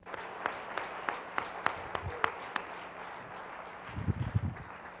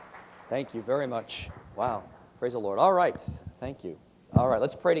Thank you very much. Wow. Praise the Lord. All right. Thank you. All right.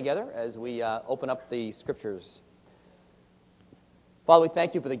 Let's pray together as we open up the Scriptures. Father, we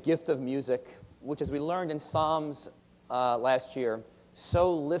thank you for the gift of music, which, as we learned in Psalms last year,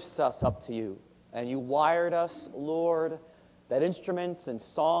 so lifts us up to you. And you wired us, Lord, that instruments and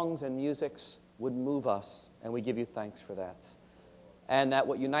songs and musics would move us, and we give you thanks for that. And that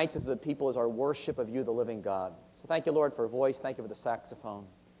what unites us as a people is our worship of you, the living God. So thank you, Lord, for voice. Thank you for the saxophone.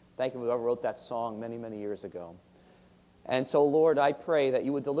 Thank you for whoever wrote that song many, many years ago. And so, Lord, I pray that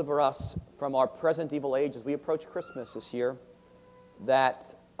you would deliver us from our present evil age as we approach Christmas this year, that,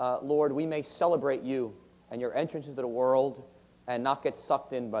 Lord, we may celebrate you and your entrance into the world and not get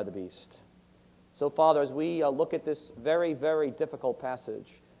sucked in by the beast. So, Father, as we look at this very, very difficult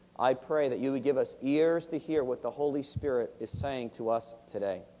passage, I pray that you would give us ears to hear what the Holy Spirit is saying to us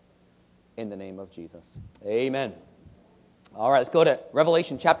today. In the name of Jesus. Amen. All right, let's go to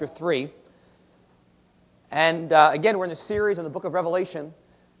Revelation chapter 3. And again, we're in the series on the book of Revelation.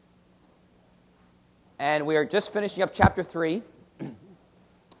 And we are just finishing up chapter 3.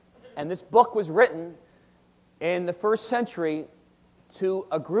 And this book was written in the first century to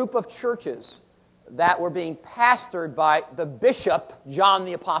a group of churches that were being pastored by the bishop, John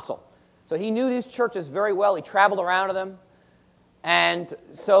the Apostle. So he knew these churches very well. He traveled around to them. And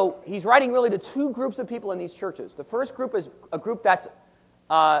so he's writing really to two groups of people in these churches. The first group is a group that's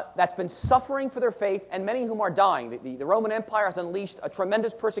been suffering for their faith, and many of whom are dying. The Roman Empire has unleashed a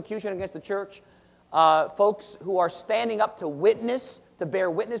tremendous persecution against the church. Folks who are standing up to bear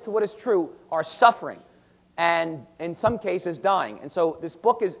witness to what is true, are suffering, and in some cases dying. And so this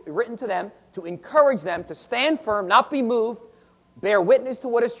book is written to them to encourage them to stand firm, not be moved, bear witness to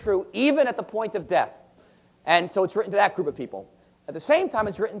what is true, even at the point of death. And so it's written to that group of people. At the same time,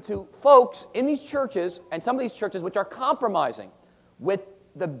 it's written to folks in these churches, and some of these churches which are compromising with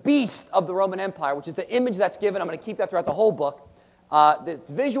the beast of the Roman Empire, which is the image that's given. I'm going to keep that throughout the whole book. This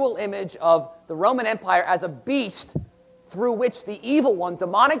visual image of the Roman Empire as a beast through which the evil one,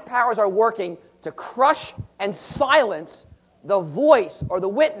 demonic powers, are working to crush and silence the voice or the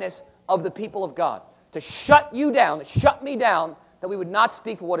witness of the people of God, to shut you down, to shut me down, that we would not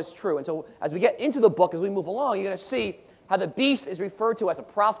speak for what is true. And so as we get into the book, as we move along, you're going to see how the beast is referred to as a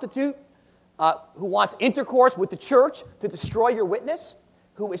prostitute who wants intercourse with the church to destroy your witness,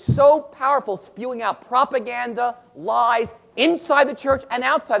 who is so powerful, spewing out propaganda, lies inside the church and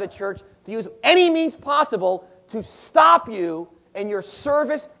outside the church to use any means possible to stop you in your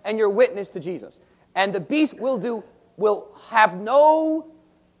service and your witness to Jesus. And the beast will have no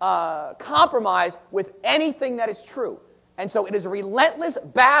compromise with anything that is true. And so it is a relentless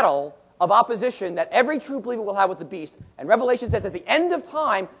battle of opposition that every true believer will have with the beast. And Revelation says at the end of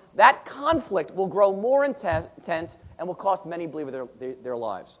time, that conflict will grow more intense and will cost many believers their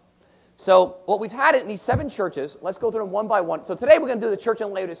lives. So what we've had in these 7 churches, let's go through them one by one. So today we're going to do the church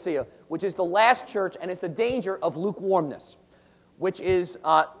in Laodicea, which is the last church, and it's the danger of lukewarmness, which is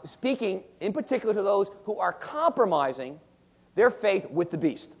speaking in particular to those who are compromising their faith with the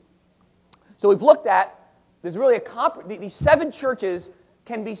beast. So we've looked at, there's really these 7 churches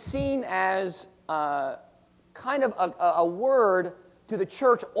can be seen as kind of a word to the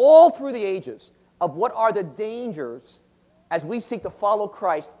church all through the ages of what are the dangers as we seek to follow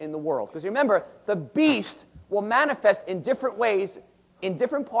Christ in the world. Because remember, the beast will manifest in different ways in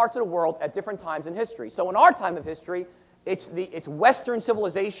different parts of the world at different times in history. So in our time of history, it's Western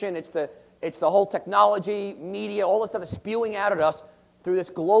civilization, it's the whole technology, media, all this stuff is spewing out at us through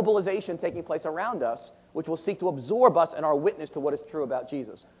this globalization taking place around us, which will seek to absorb us and our witness to what is true about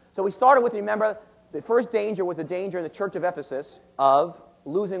Jesus. So we started with, remember, the first danger was the danger in the church of Ephesus of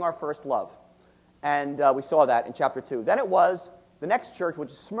losing our first love. And we saw that in chapter 2. Then it was the next church, which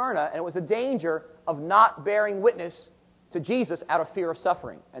is Smyrna, and it was the danger of not bearing witness to Jesus out of fear of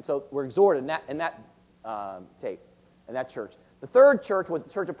suffering. And so we're exhorted in that church. The third church was the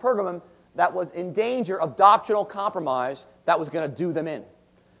church of Pergamum that was in danger of doctrinal compromise that was going to do them in.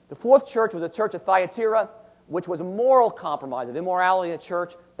 The fourth church was the church of Thyatira, which was a moral compromise of immorality in the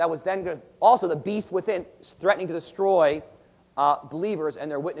church that was then also the beast within threatening to destroy believers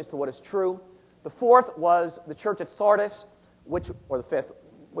and their witness to what is true. The fourth was the church at Sardis, or the fifth,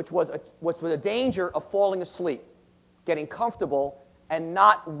 which was a danger of falling asleep, getting comfortable, and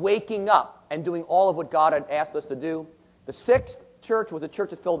not waking up and doing all of what God had asked us to do. The sixth church was the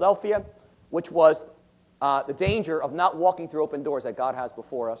church of Philadelphia, which was the danger of not walking through open doors that God has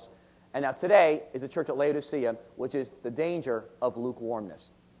before us. And now today is the church at Laodicea, which is the danger of lukewarmness.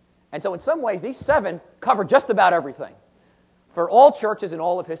 And so in some ways, these 7 cover just about everything for all churches in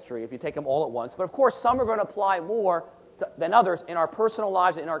all of history, if you take them all at once. But of course, some are going to apply more than others in our personal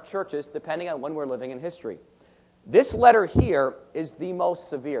lives and in our churches, depending on when we're living in history. This letter here is the most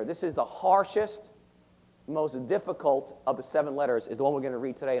severe. This is the harshest, most difficult of the 7 letters, is the one we're going to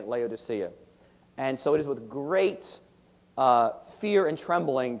read today at Laodicea. And so it is with great fear and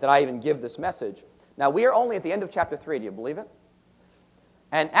trembling that I even give this message. Now, we are only at the end of chapter 3. Do you believe it?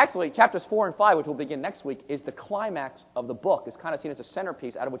 And actually, chapters 4 and 5, which will begin next week, is the climax of the book. It's kind of seen as a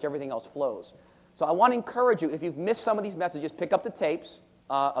centerpiece out of which everything else flows. So I want to encourage you, if you've missed some of these messages, pick up the tapes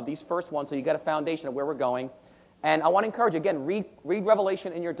of these first ones so you get a foundation of where we're going. And I want to encourage you, again, read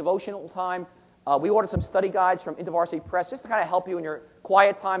Revelation in your devotional time. We ordered some study guides from InterVarsity Press just to kind of help you in your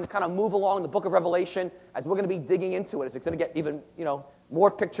quiet time to kind of move along the book of Revelation as we're going to be digging into it. It's going to get even more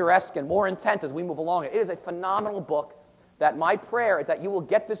picturesque and more intense as we move along. It is a phenomenal book that my prayer is that you will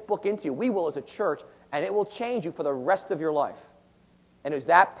get this book into you. We will as a church, and it will change you for the rest of your life. And it is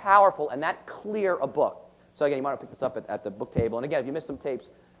that powerful and that clear a book. So again, you might want to pick this up at the book table. And again, if you missed some tapes,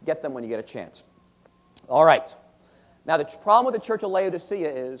 get them when you get a chance. All right. Now, the problem with the church of Laodicea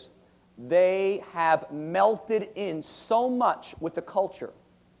is they have melted in so much with the culture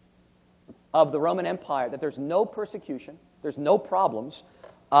of the Roman Empire that there's no persecution, there's no problems,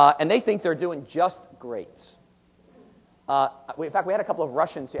 and they think they're doing just great. In fact, we had a couple of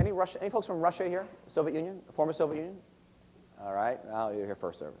Russians here. Any folks from Russia here? Soviet Union? The former Soviet Union? All right. Well, you're here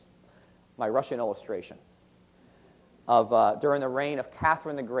first service. My Russian illustration of during the reign of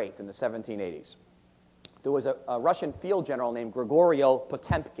Catherine the Great in the 1780s. There was a Russian field general named Grigorio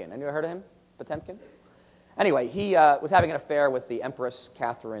Potemkin. Have you ever heard of him? Potemkin? Anyway, he was having an affair with the Empress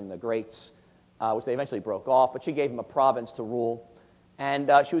Catherine the Great, which they eventually broke off, but she gave him a province to rule.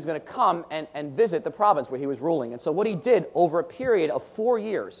 And she was going to come and visit the province where he was ruling. And so what he did over a period of 4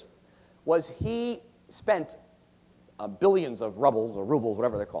 years was he spent billions of rubles, or rubles,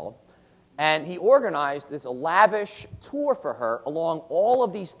 whatever they're called, and he organized this lavish tour for her along all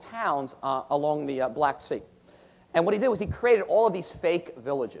of these towns along the Black Sea. And what he did was he created all of these fake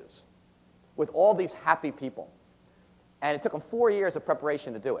villages with all these happy people. And it took him 4 years of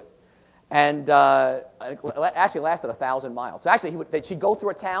preparation to do it. And it actually lasted 1,000 miles. So actually, she'd go through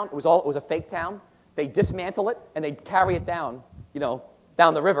a town. It was a fake town. They'd dismantle it, and they'd carry it down,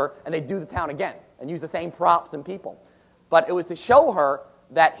 down the river, and they'd do the town again and use the same props and people. But it was to show her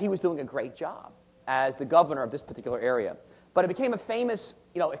that he was doing a great job as the governor of this particular area. But it became a famous,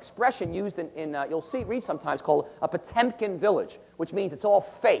 expression used in read sometimes called a Potemkin village, which means it's all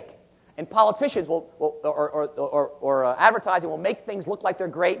fake. And politicians or advertising will make things look like they're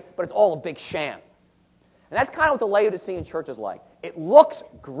great, but it's all a big sham. And that's kind of what the Laodicean church is like. It looks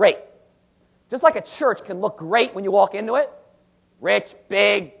great. Just like a church can look great when you walk into it, rich,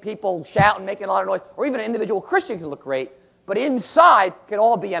 big, people shouting, making a lot of noise, or even an individual Christian can look great, but inside can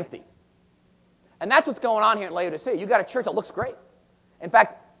all be empty. And that's what's going on here in Laodicea. You've got a church that looks great. In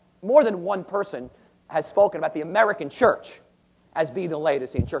fact, more than one person has spoken about the American church as being the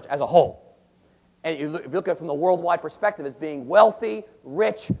Laodicean church as a whole. And if you look at it from the worldwide perspective as being wealthy,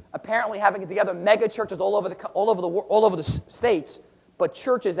 rich, apparently having together mega churches all over the states, but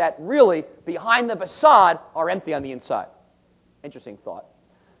churches that really, behind the facade, are empty on the inside. Interesting thought.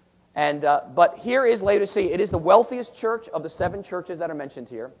 And but here is Laodicea. It is the wealthiest church of the 7 churches that are mentioned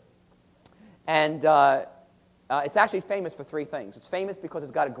here. And it's actually famous for 3 things. It's famous because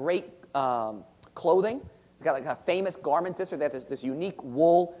it's got a great clothing. It's got like a famous garment district. They have this unique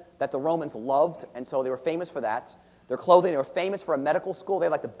wool that the Romans loved, and so they were famous for that. Their clothing, they were famous for a medical school. They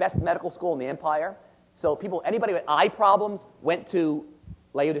had like the best medical school in the empire. So anybody with eye problems went to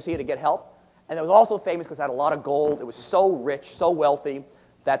Laodicea to get help. And it was also famous because it had a lot of gold. It was so rich, so wealthy,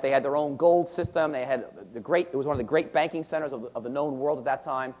 that they had their own gold system. They had it was one of the great banking centers of the known world at that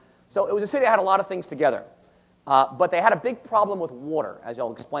time. So it was a city that had a lot of things together. But they had a big problem with water, as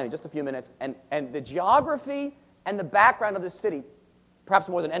I'll explain in just a few minutes. And the geography and the background of this city, perhaps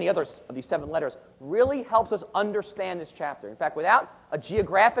more than any other of these 7 letters, really helps us understand this chapter. In fact, without a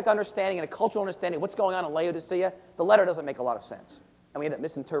geographic understanding and a cultural understanding of what's going on in Laodicea, the letter doesn't make a lot of sense. And we end up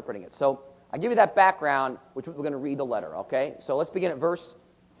misinterpreting it. So I give you that background, which we're going to read the letter, okay? So let's begin at verse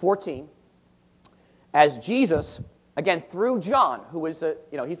 14. As Jesus, again, through John, who is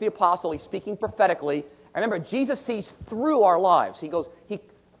he's the apostle, he's speaking prophetically. Remember, Jesus sees through our lives. He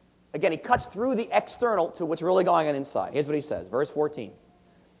cuts through the external to what's really going on inside. Here's what he says, verse 14.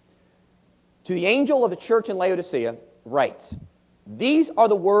 To the angel of the church in Laodicea, write, these are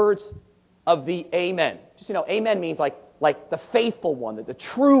the words of the Amen. Just, Amen means like the faithful one, the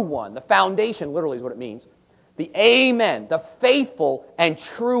true one, the foundation, literally is what it means. The Amen, the faithful and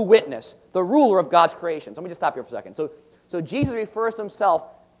true witness, the ruler of God's creation. So let me just stop here for a second. So Jesus refers to himself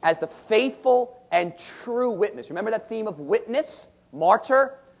as the faithful and true witness. Remember that theme of witness,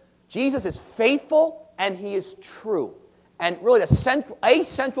 martyr? Jesus is faithful and he is true. And really a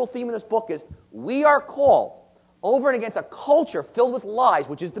central theme in this book is we are called over and against a culture filled with lies,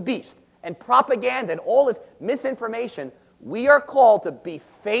 which is the beast, and propaganda and all this misinformation. We are called to be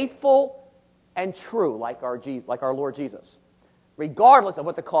faithful and true like our Lord Jesus, regardless of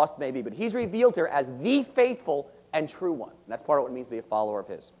what the cost may be. But he's revealed here as the faithful and true one. And that's part of what it means to be a follower of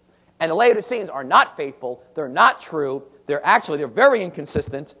his. And the Laodiceans are not faithful. They're not true. They're very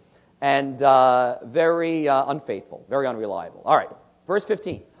inconsistent and very unfaithful, very unreliable. All right, verse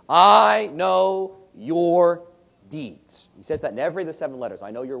 15. I know your deeds. He says that in every of the 7 letters.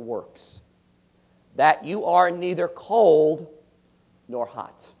 I know your works. That you are neither cold nor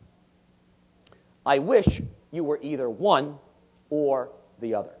hot. I wish you were either one or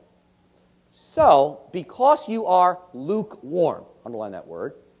the other. So, because you are lukewarm, underline that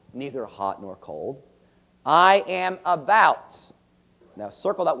word, neither hot nor cold, I am about, now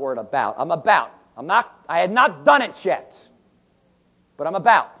circle that word about, I had not done it yet, but I'm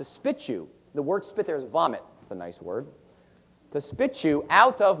about to spit you. The word spit there is vomit. It's a nice word. To spit you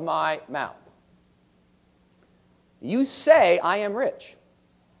out of my mouth. You say, I am rich.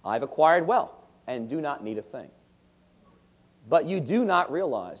 I've acquired wealth and do not need a thing. But you do not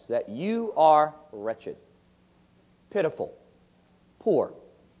realize that you are wretched, pitiful, poor,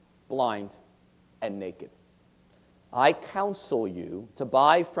 blind, and naked. I counsel you to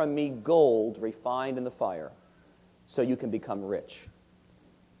buy from me gold refined in the fire, so you can become rich,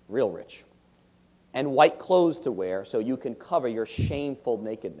 real rich, and white clothes to wear, so you can cover your shameful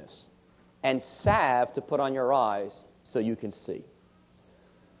nakedness, and salve to put on your eyes, so you can see.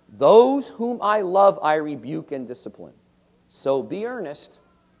 Those whom I love I rebuke and discipline. So be earnest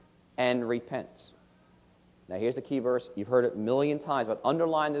and repent. Now here's the key verse. You've heard it a million times, but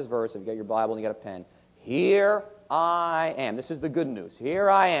underline this verse if you got your Bible and you got a pen. Here I am. This is the good news. Here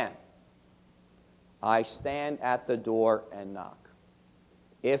I am. I stand at the door and knock.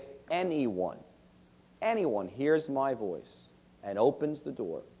 If anyone hears my voice and opens the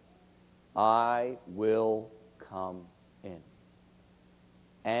door, I will come in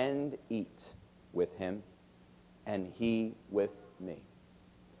and eat with him and he with me.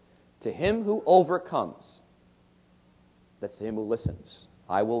 To him who overcomes, that's to him who listens,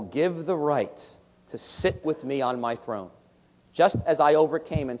 I will give the right to sit with me on my throne, just as I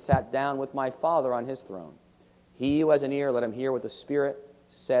overcame and sat down with my Father on his throne. He who has an ear, let him hear what the Spirit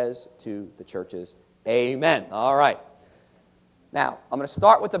says to the churches. Amen. All right. Now, I'm going to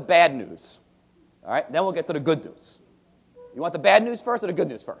start with the bad news. All right? Then we'll get to the good news. You want the bad news first or the good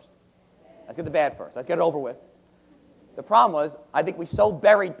news first? Let's get the bad first. Let's get it over with. The problem was, I think I so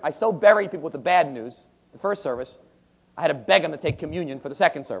buried people with the bad news, the first service, I had to beg them to take communion for the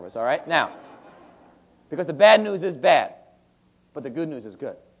second service, all right? Now, because the bad news is bad, but the good news is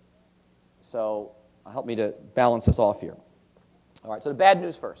good. So, help me to balance this off here. All right, so the bad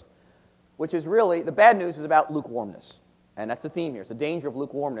news first, which is really, the bad news is about lukewarmness. And that's the theme here. It's the danger of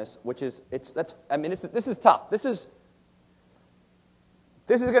lukewarmness, which is, this is tough. This is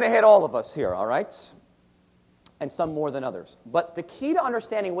going to hit all of us here, all right? And some more than others. But the key to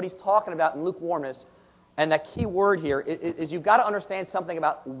understanding what he's talking about in lukewarmness, and that key word here, is you've got to understand something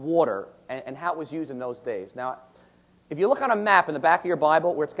about water and how it was used in those days. Now, if you look on a map in the back of your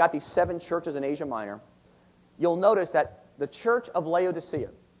Bible where it's got these 7 churches in Asia Minor, you'll notice that the church of Laodicea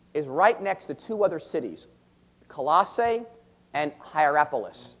is right next to 2 other cities, Colossae and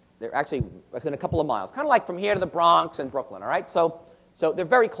Hierapolis. They're actually within a couple of miles, kind of like from here to the Bronx and Brooklyn, all right? So they're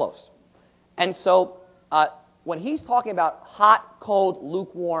very close. And so when he's talking about hot, cold,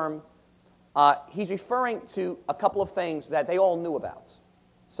 lukewarm, he's referring to a couple of things that they all knew about.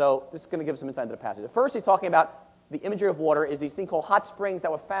 So this is going to give some insight into the passage. First, he's talking about the imagery of water is these things called hot springs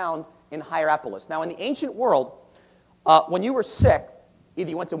that were found in Hierapolis. Now, in the ancient world, when you were sick, either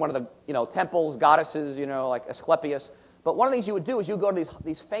you went to one of the temples, goddesses, like Asclepius, but one of the things you would do is you would go to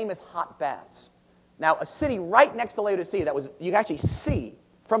these famous hot baths. Now, a city right next to Laodicea that you could actually see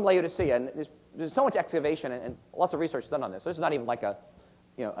from Laodicea, and there's so much excavation and lots of research done on this. So this is not even like a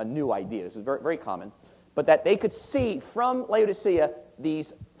new idea. This is very, very common. But that they could see from Laodicea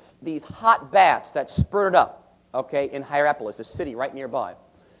these hot baths that spurted up, in Hierapolis, a city right nearby.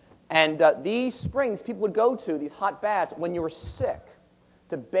 And these springs, people would go to, these hot baths, when you were sick,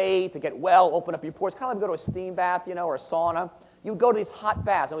 to bathe, to get well, open up your pores, kind of like go to a steam bath, or a sauna. You would go to these hot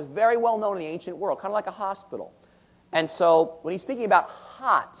baths. It was very well known in the ancient world, kind of like a hospital. And so when he's speaking about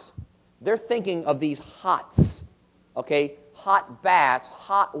hot, they're thinking of these hots, hot baths,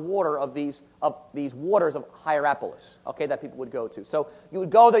 hot water of these waters of Hierapolis, okay, that people would go to. So you would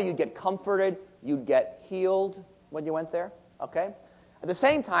go there, you'd get comforted, you'd get healed when you went there, okay? At the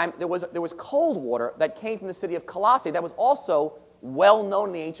same time, there was cold water that came from the city of Colossae that was also well known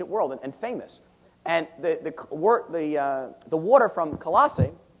in the ancient world and famous. And the water from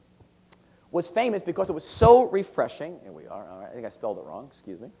Colossae was famous because it was so refreshing. Here we are. All right, I think I spelled it wrong.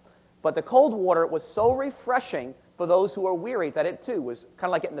 Excuse me. But the cold water was so refreshing for those who are weary that it, too, was kind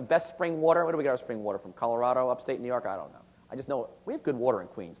of like getting the best spring water. Where do we get our spring water from? Colorado, upstate New York? I don't know. I just know we have good water in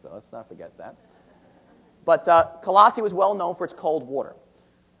Queens, though. Let's not forget that. But Colossae was well known for its cold water.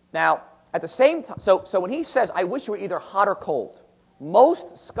 Now, at the same time, so when he says, I wish you were either hot or cold,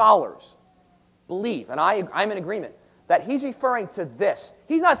 most scholars believe, and I'm in agreement, that he's referring to this.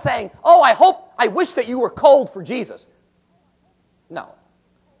 He's not saying, oh, I wish that you were cold for Jesus. No.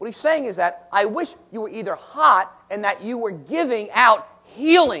 What he's saying is that I wish you were either hot and that you were giving out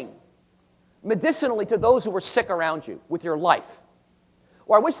healing medicinally to those who were sick around you with your life.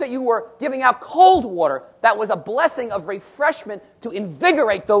 Or I wish that you were giving out cold water that was a blessing of refreshment to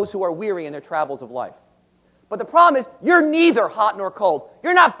invigorate those who are weary in their travels of life. But the problem is, you're neither hot nor cold.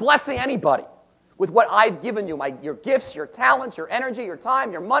 You're not blessing anybody with what I've given you, your gifts, your talents, your energy, your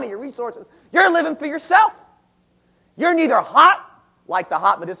time, your money, your resources. You're living for yourself. You're neither hot, like the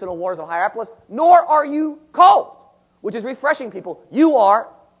hot medicinal waters of Hierapolis, nor are you cold, which is refreshing people. You are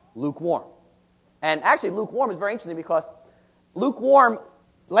lukewarm. And actually, lukewarm is very interesting because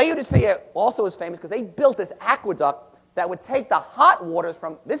Laodicea also is famous because they built this aqueduct that would take the hot waters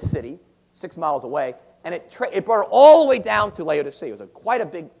from this city, 6 miles away, and it brought it all the way down to Laodicea. It was quite a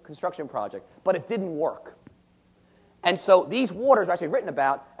big construction project, but it didn't work. And so these waters are actually written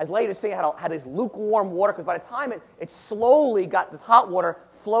about as Laodicea had this lukewarm water, because by the time it slowly got this hot water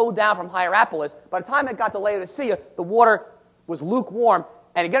flowed down from Hierapolis, by the time it got to Laodicea, the water was lukewarm.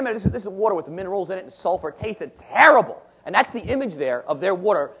 And again, this is water with minerals in it and sulfur. It tasted terrible. And that's the image there of their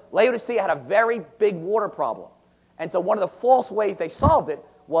water. Laodicea had a very big water problem. And so one of the false ways they solved it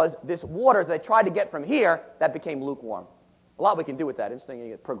was this water they tried to get from here that became lukewarm. A lot we can do with that. Interesting, you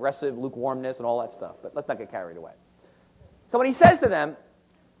get progressive lukewarmness and all that stuff. But let's not get carried away. So when he says to them,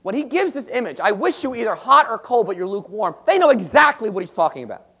 when he gives this image, I wish you were either hot or cold, but you're lukewarm, they know exactly what he's talking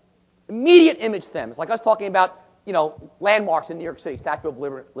about. Immediate image to them. It's like us talking about, landmarks in New York City, Statue of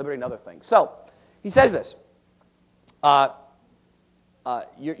Liberty and other things. So he says this.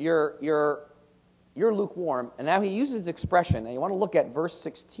 You're lukewarm. And now he uses this expression, and you want to look at verse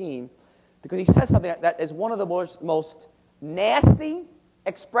 16, because he says something that is one of the most nasty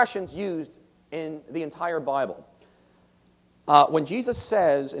expressions used in the entire Bible. When Jesus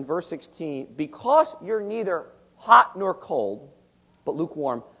says in verse 16, because you're neither hot nor cold, but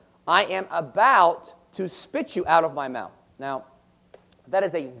lukewarm, I am about to spit you out of my mouth. Now, that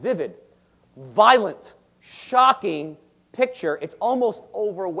is a vivid, violent, shocking picture. It's almost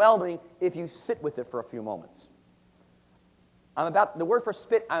overwhelming if you sit with it for a few moments. The word for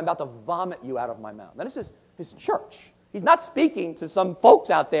spit, I'm about to vomit you out of my mouth. Now, this is his church. He's not speaking to some folks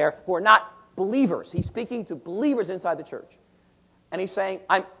out there who are not believers. He's speaking to believers inside the church. And he's saying,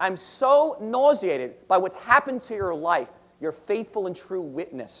 I'm so nauseated by what's happened to your life, your faithful and true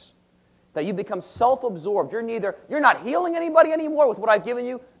witness, that you become self-absorbed. You're not healing anybody anymore with what I've given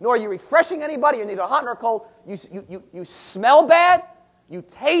you, nor are you refreshing anybody. You're neither hot nor cold. You smell bad, you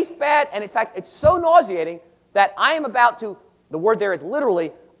taste bad, and in fact, it's so nauseating that I am about to, the word there is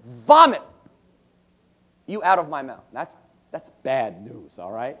literally, vomit you out of my mouth. That's bad news,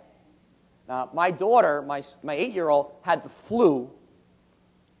 all right? My daughter, my 8-year-old, had the flu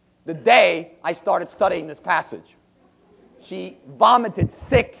the day I started studying this passage. She vomited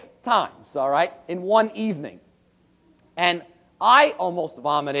 6 times, all right, in one evening. And I almost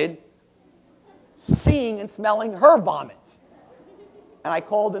vomited seeing and smelling her vomit. And I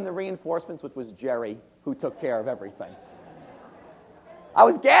called in the reinforcements, which was Jerry, who took care of everything. I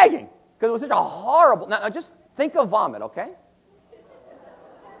was gagging because it was such a horrible... Now, just think of vomit, okay?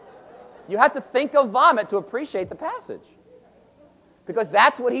 You have to think of vomit to appreciate the passage. Because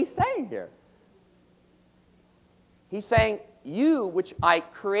that's what he's saying here. He's saying, you, which I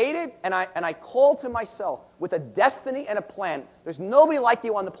created and I called to myself with a destiny and a plan. There's nobody like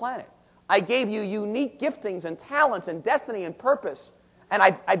you on the planet. I gave you unique giftings and talents and destiny and purpose. And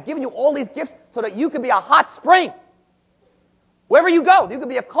I've given you all these gifts so that you can be a hot spring. Wherever you go, you can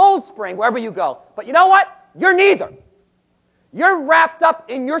be a cold spring wherever you go. But you know what? You're neither. You're wrapped up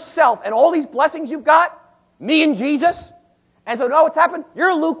in yourself and all these blessings you've got, me and Jesus. And so know what's happened?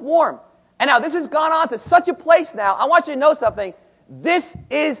 You're lukewarm. And now this has gone on to such a place now. I want you to know something. This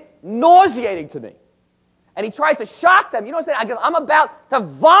is nauseating to me. And he tries to shock them. You know what I'm saying? I go, I'm about to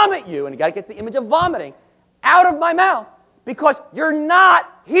vomit you. And you got to get the image of vomiting out of my mouth because you're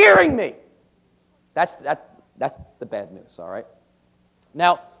not hearing me. That's the bad news, all right?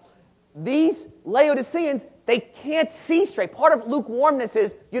 Now, these Laodiceans, they can't see straight. Part of lukewarmness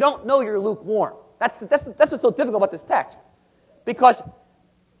is you don't know you're lukewarm. That's what's so difficult about this text. Because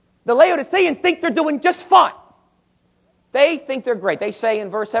the Laodiceans think they're doing just fine. They think they're great. They say in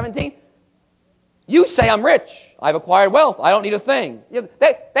verse 17, you say I'm rich. I've acquired wealth. I don't need a thing.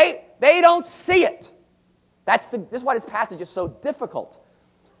 They don't see it. This is why this passage is so difficult.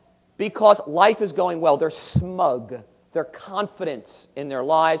 Because life is going well. They're smug. They're confident in their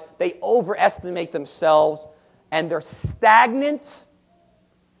lives. They overestimate themselves. And they're stagnant.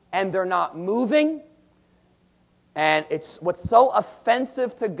 And they're not moving. And what's so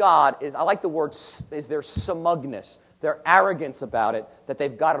offensive to God is, I like the word, is their smugness, their arrogance about it, that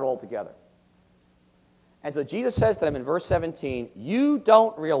they've got it all together. And so Jesus says to them in verse 17, you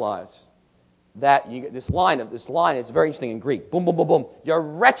don't realize that this line is very interesting in Greek. Boom, boom, boom, boom. You're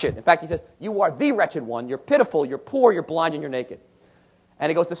wretched. In fact, he says, you are the wretched one. You're pitiful, you're poor, you're blind, and you're naked. And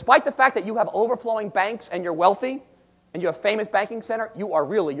he goes, despite the fact that you have overflowing banks and you're wealthy, and you have a famous banking center,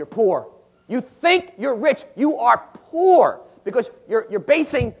 you're poor. You think you're rich. You are poor because you're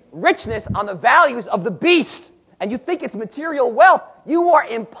basing richness on the values of the beast. And you think it's material wealth. You are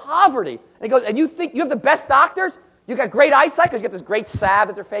in poverty. And he goes, and you think you have the best doctors? You got great eyesight because you got this great salve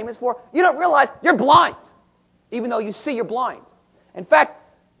that they're famous for. You don't realize you're blind, even though you see you're blind. In fact,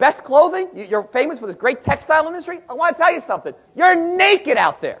 best clothing, you're famous for this great textile industry. I want to tell you something. You're naked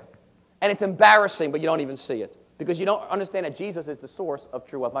out there. And it's embarrassing, but you don't even see it. Because you don't understand that Jesus is the source of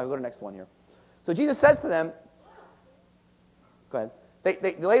true wealth. I'll go to the next one here. So Jesus says to them, go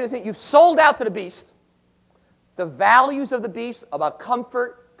ahead. The lady says, you've sold out to the beast. The values of the beast about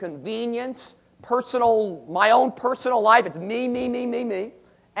comfort, convenience, my own personal life. It's me, me, me, me, me.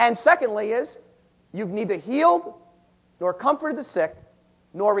 And secondly is, you've neither healed nor comforted the sick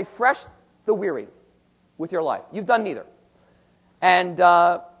nor refreshed the weary with your life. You've done neither. And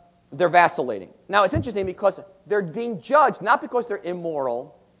they're vacillating. Now, it's interesting because they're being judged not because they're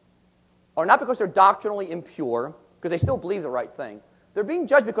immoral or not because they're doctrinally impure, because they still believe the right thing. They're being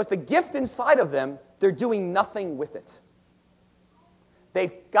judged because the gift inside of them, they're doing nothing with it.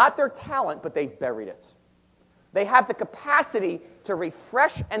 They've got their talent, but they've buried it. They have the capacity to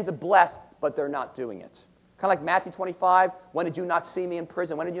refresh and to bless, but they're not doing it. Kind of like Matthew 25, when did you not see me in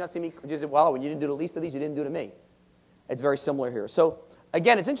prison? When did you not see me? Jesus said, well, when you didn't do the least of these, you didn't do to me. It's very similar here. So,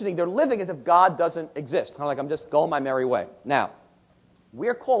 again, it's interesting. They're living as if God doesn't exist. Kind of like I'm just going my merry way. Now,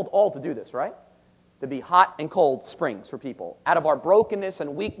 we're called all to do this, right? To be hot and cold springs for people. Out of our brokenness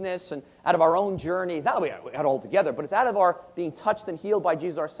and weakness and out of our own journey. Not that we got it all together, but it's out of our being touched and healed by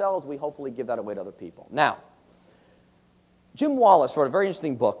Jesus ourselves. We hopefully give that away to other people. Now, Jim Wallace wrote a very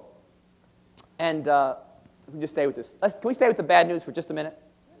interesting book. And we can just stay with this. Can we stay with the bad news for just a minute?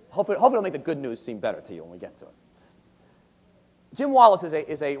 Hopefully it'll make the good news seem better to you when we get to it. Jim Wallace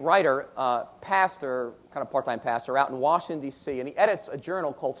is a writer, pastor, kind of part-time pastor, out in Washington, D.C., and he edits a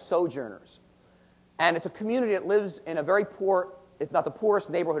journal called Sojourners. And it's a community that lives in a very poor, if not the poorest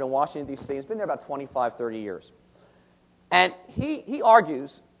neighborhood in Washington, D.C. It's been there about 25, 30 years. And he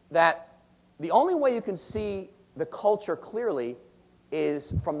argues that the only way you can see the culture clearly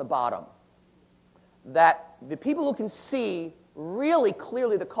is from the bottom. That the people who can see really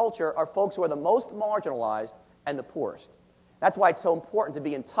clearly the culture are folks who are the most marginalized and the poorest. That's why it's so important to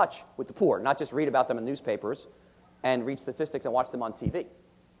be in touch with the poor, not just read about them in newspapers and read statistics and watch them on TV.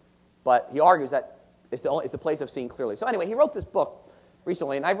 But he argues that it's the place of seeing clearly. So anyway, he wrote this book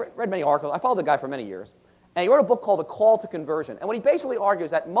recently, and I've read many articles. I followed the guy for many years. And he wrote a book called The Call to Conversion. And what he basically argues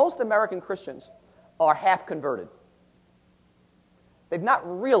is that most American Christians are half converted. They've not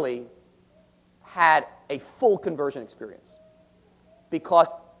really had a full conversion experience. Because,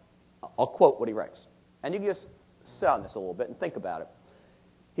 I'll quote what he writes. And you can just sit on this a little bit and think about it.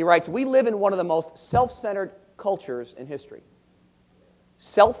 He writes, we live in one of the most self-centered cultures in history.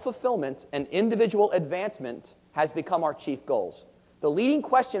 Self-fulfillment and individual advancement has become our chief goals. The leading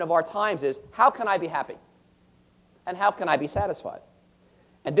question of our times is, how can I be happy? And how can I be satisfied?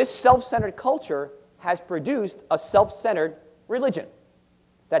 And this self-centered culture has produced a self-centered religion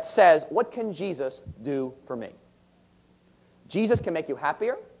that says, what can Jesus do for me? Jesus can make you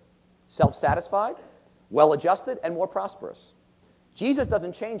happier, self-satisfied, well-adjusted, and more prosperous. Jesus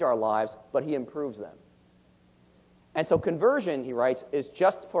doesn't change our lives, but he improves them. And so conversion, he writes, is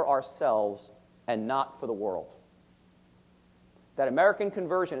just for ourselves and not for the world. That American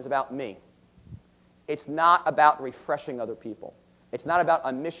conversion is about me. It's not about refreshing other people. It's not about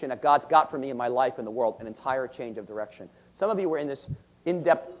a mission that God's got for me in my life and the world, an entire change of direction. Some of you were in this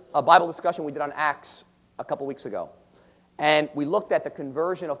in-depth Bible discussion we did on Acts a couple weeks ago. And we looked at the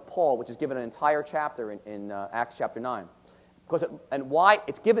conversion of Paul, which is given an entire chapter in Acts chapter 9. And why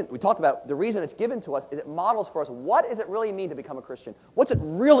it's given, we talked about the reason it's given to us is it models for us what does it really mean to become a Christian? What's it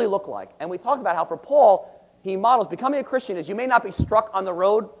really look like? And we talked about how for Paul, he models becoming a Christian is you may not be struck on the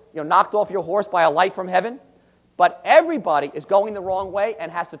road, knocked off your horse by a light from heaven, but everybody is going the wrong way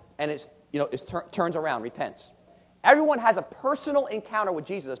and turns around, repents. Everyone has a personal encounter with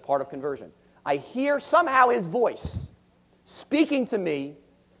Jesus as part of conversion. I hear somehow his voice speaking to me.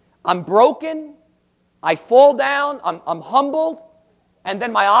 I'm broken. I fall down, I'm humbled, and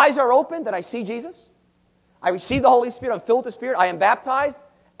then my eyes are opened, and I see Jesus. I receive the Holy Spirit, I'm filled with the Spirit, I am baptized,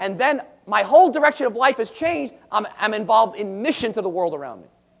 and then my whole direction of life has changed. I'm involved in mission to the world around me.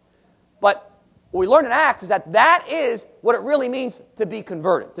 But what we learn in Acts is that is what it really means to be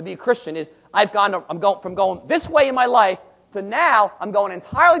converted, to be a Christian, is I'm going from going this way in my life to now I'm going an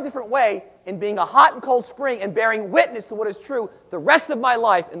entirely different way in being a hot and cold spring and bearing witness to what is true the rest of my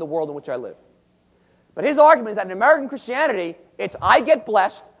life in the world in which I live. But his argument is that in American Christianity, it's I get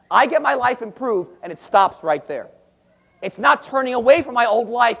blessed, I get my life improved, and it stops right there. It's not turning away from my old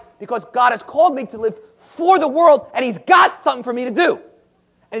life because God has called me to live for the world, and he's got something for me to do.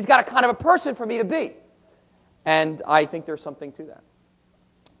 And he's got a kind of a person for me to be. And I think there's something to that.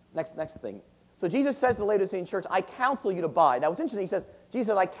 Next thing. So Jesus says to the Laodicean church, I counsel you to buy. Now what's interesting, Jesus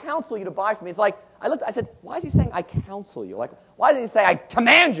says, I counsel you to buy from me. It's like, I said, why is he saying I counsel you? Like, why didn't he say I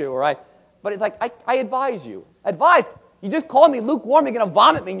command you, or But it's like, I advise you. Advise? You just called me lukewarm, you're going to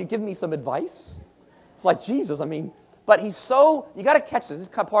vomit me, and you're giving me some advice? It's like Jesus, but he's so, you got to catch this. This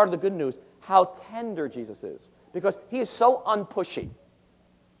is part of the good news, how tender Jesus is. Because he is so unpushy.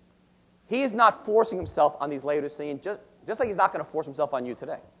 He is not forcing himself on these Laodiceans, just like he's not going to force himself on you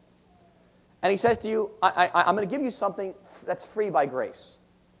today. And he says to you, I'm going to give you something that's free by grace.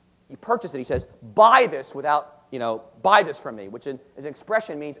 You purchase it, he says, buy this without, buy this from me, which in his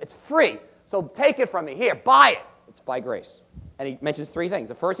expression means it's free. So take it from me. Here, buy it. It's by grace. And he mentions three things.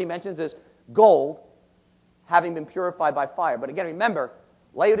 The first he mentions is gold, having been purified by fire. But again, remember,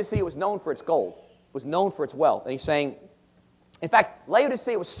 Laodicea was known for its gold, was known for its wealth. And he's saying, in fact,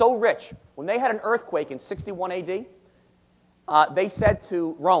 Laodicea was so rich, when they had an earthquake in 61 AD, they said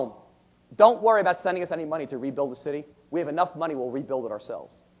to Rome, don't worry about sending us any money to rebuild the city. We have enough money, we'll rebuild it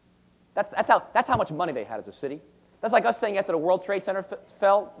ourselves. That's how much money they had as a city. That's like us saying after the World Trade Center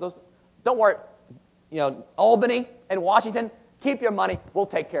fell, don't worry, Albany and Washington, keep your money, we'll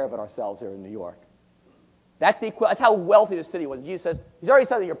take care of it ourselves here in New York. That's how wealthy the city was. Jesus says, he's already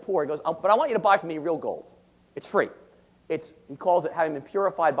said that you're poor. He goes, but I want you to buy from me real gold. It's free. He calls it having been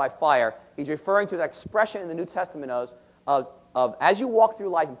purified by fire. He's referring to that expression in the New Testament of as you walk through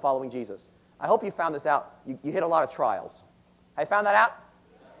life and following Jesus. I hope you found this out. You hit a lot of trials. Have you found that out?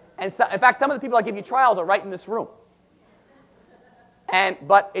 And so, in fact, some of the people that give you trials are right in this room.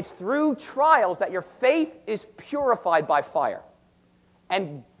 But it's through trials that your faith is purified by fire.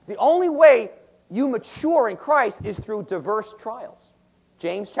 And the only way you mature in Christ is through diverse trials.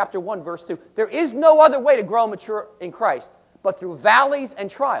 James chapter 1, verse 2. There is no other way to grow mature in Christ but through valleys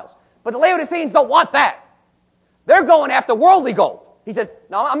and trials. But the Laodiceans don't want that. They're going after worldly gold. He says,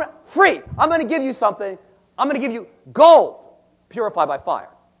 no, I'm free. I'm going to give you something. I'm going to give you gold purified by fire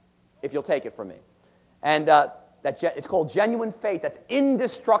if you'll take it from me. And it's called genuine faith that's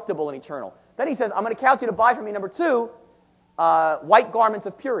indestructible and eternal. Then he says, I'm going to counsel you to buy from me, number 2, white garments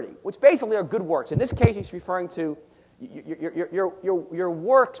of purity, which basically are good works. In this case, he's referring to your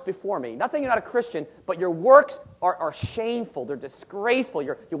works before me. Nothing, you're not a Christian, but your works are shameful. They're disgraceful.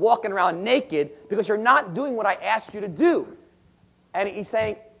 You're walking around naked because you're not doing what I asked you to do. And he's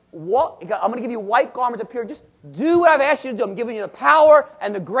saying, I'm going to give you white garments of purity. Just do what I've asked you to do. I'm giving you the power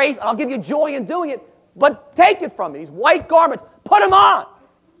and the grace, and I'll give you joy in doing it. But take it from me. These white garments, put them on.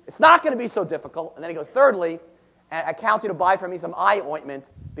 It's not going to be so difficult. And then he goes, thirdly, I counsel you to buy from me some eye ointment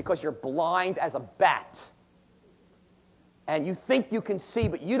because you're blind as a bat. And you think you can see,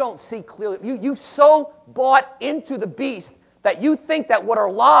 but you don't see clearly. You so bought into the beast that you think that what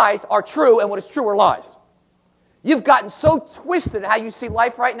are lies are true and what is true are lies. You've gotten so twisted in how you see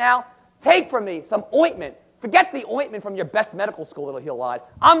life right now. Take from me some ointment. Forget the ointment from your best medical school that'll heal lies.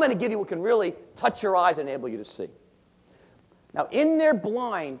 I'm going to give you what can really touch your eyes and enable you to see. Now, in their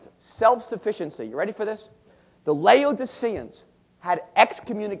blind self-sufficiency, you ready for this? The Laodiceans had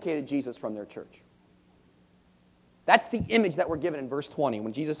excommunicated Jesus from their church. That's the image that we're given in verse 20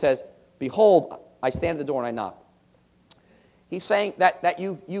 when Jesus says, behold, I stand at the door and I knock. He's saying that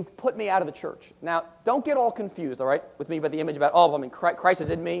you've put me out of the church. Now, don't get all confused, all right, with me about the image about, oh, I mean, Christ is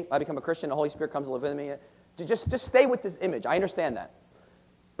in me, I become a Christian, the Holy Spirit comes to live in me. Just stay with this image. I understand that.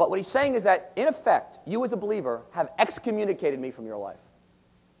 But what he's saying is that, in effect, you as a believer have excommunicated me from your life.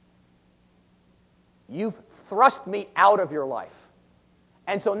 You've thrust me out of your life.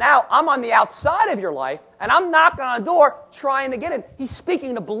 And so now I'm on the outside of your life, and I'm knocking on a door trying to get in. He's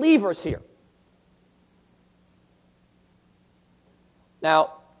speaking to believers here.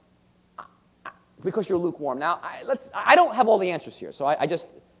 Now, because you're lukewarm. Now, I don't have all the answers here, so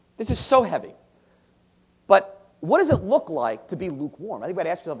this is so heavy. But what does it look like to be lukewarm? I think we got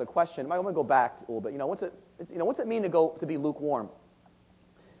to ask yourself the question. I'm going to go back a little bit. What's it mean to be lukewarm?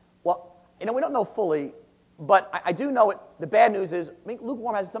 Well, we don't know fully, but I do know it. The bad news is, I think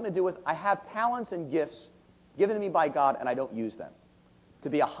lukewarm has something to do with I have talents and gifts given to me by God, and I don't use them. To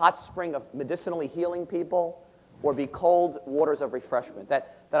be a hot spring of medicinally healing people, or be cold waters of refreshment.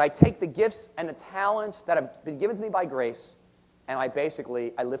 That I take the gifts and the talents that have been given to me by grace, and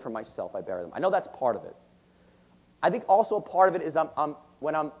I live for myself. I bury them. I know that's part of it. I think also a part of it is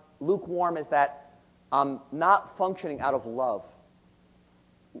when I'm lukewarm is that I'm not functioning out of love.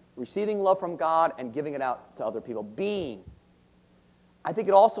 Receiving love from God and giving it out to other people. Being. I think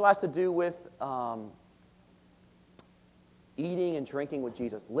it also has to do with eating and drinking with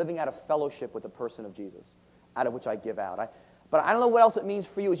Jesus. Living out of fellowship with the person of Jesus, out of which I give out. But I don't know what else it means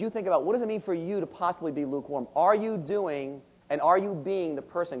for you as you think about what does it mean for you to possibly be lukewarm. Are you doing and are you being the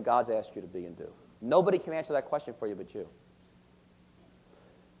person God's asked you to be and do? Nobody can answer that question for you but you.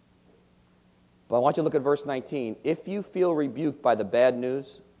 But I want you to look at verse 19. If you feel rebuked by the bad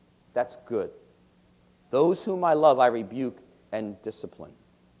news, that's good. Those whom I love, I rebuke and discipline.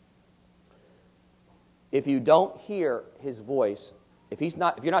 If you don't hear his voice, if you're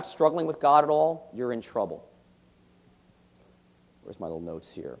not struggling with God at all, you're in trouble. Where's my little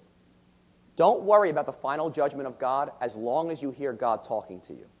notes here? Don't worry about the final judgment of God as long as you hear God talking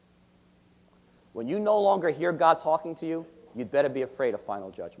to you. When you no longer hear God talking to you, you'd better be afraid of final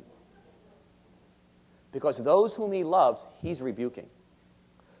judgment. Because those whom he loves, he's rebuking.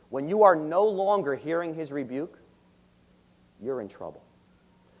 When you are no longer hearing his rebuke, you're in trouble.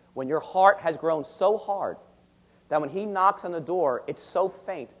 When your heart has grown so hard that when he knocks on the door, it's so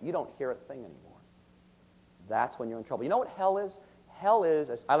faint, you don't hear a thing anymore. That's when you're in trouble. You know what hell is? Hell is,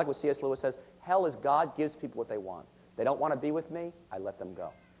 as I like what C.S. Lewis says, hell is God gives people what they want. They don't want to be with me, I let them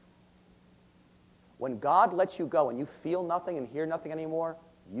go. When God lets you go and you feel nothing and hear nothing anymore,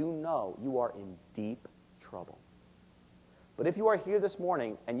 you know you are in deep trouble. But if you are here this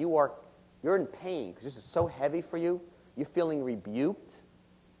morning and you're in pain because this is so heavy for you, you're feeling rebuked,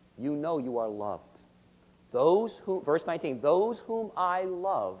 you know you are loved. Verse 19, those whom I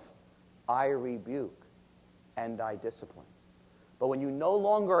love, I rebuke and I discipline. But when you no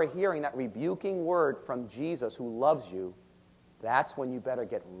longer are hearing that rebuking word from Jesus who loves you, that's when you better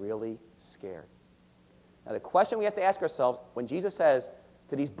get really scared. Now the question we have to ask ourselves, when Jesus says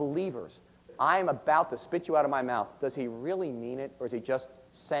to these believers, I am about to spit you out of my mouth, does he really mean it, or is he just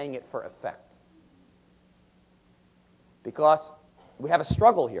saying it for effect? Because we have a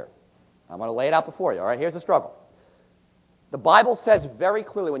struggle here. I'm going to lay it out before you, all right? Here's the struggle. The Bible says very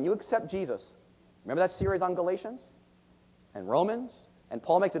clearly, when you accept Jesus, remember that series on Galatians and Romans? And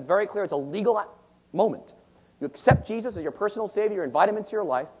Paul makes it very clear it's a legal moment. You accept Jesus as your personal Savior, you invite him into your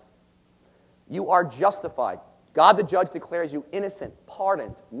life. You are justified. God the judge declares you innocent,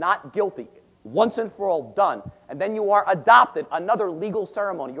 pardoned, not guilty, once and for all done. And then you are adopted, another legal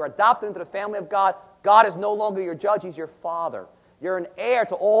ceremony. You're adopted into the family of God. God is no longer your judge, he's your father. You're an heir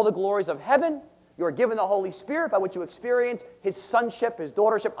to all the glories of heaven. You are given the Holy Spirit by which you experience his sonship, his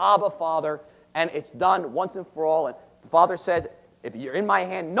daughtership, Abba, Father, and it's done once and for all. And the Father says, if you're in my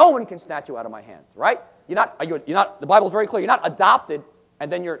hand, no one can snatch you out of my hands, right? You're not. The Bible's very clear. You're not adopted,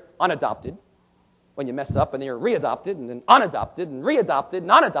 and then you're unadopted when you mess up, and then you're readopted, and then unadopted, and readopted,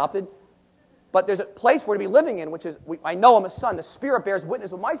 and unadopted. But there's a place we're to be living in, which is, I know I'm a son. The Spirit bears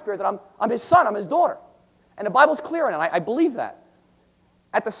witness with my spirit that I'm his son, I'm his daughter. And the Bible's clear on it. I believe that.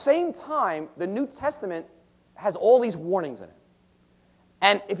 At the same time, the New Testament has all these warnings in it.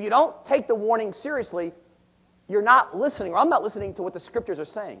 And if you don't take the warning seriously, you're not listening, or I'm not listening to what the Scriptures are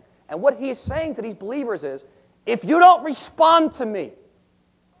saying. And what he is saying to these believers is, if you don't respond to me,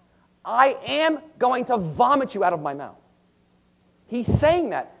 I am going to vomit you out of my mouth. He's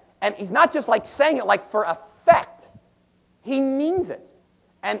saying that. And he's not just like saying it like for effect. He means it.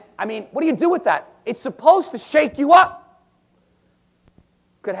 And, I mean, what do you do with that? It's supposed to shake you up.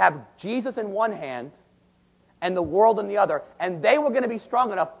 Could have Jesus in one hand and the world in the other, and they were going to be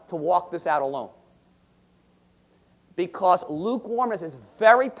strong enough to walk this out alone. because lukewarmness is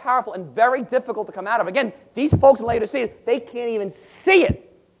very powerful and very difficult to come out of. Again, these folks in Laodicea, they can't even see it.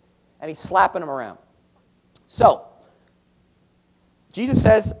 And he's slapping them around. So, Jesus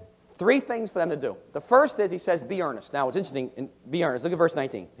says 3 things for them to do. The first is, he says, be earnest. Now, what's interesting, be earnest. Look at verse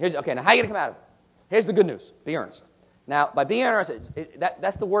 19. Okay, now how are you going to come out of it? Here's the good news. Be earnest. Now, by being earnest,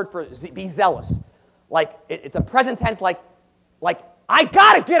 that's the word for be zealous. Like, it's a present tense, like I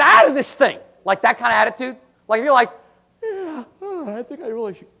got to get out of this thing. Like that kind of attitude. Like, if you're like, yeah, I think I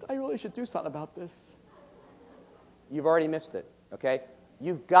really should do something about this. You've already missed it, okay?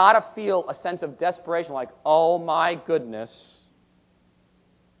 You've got to feel a sense of desperation, like, oh my goodness,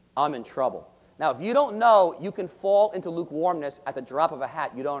 I'm in trouble. Now, if you don't know, you can fall into lukewarmness at the drop of a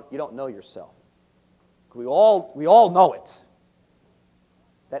hat. You don't know yourself. We all know it.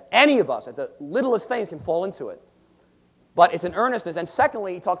 That any of us, at the littlest things, can fall into it. But it's an earnestness. And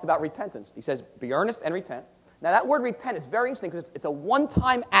secondly, he talks about repentance. He says, be earnest and repent. Now, that word repent is very interesting because it's a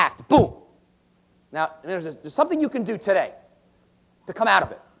one-time act. Boom. Now, there's something you can do today to come out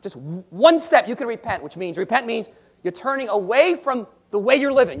of it. Just one step you can repent, which means, repent means you're turning away from the way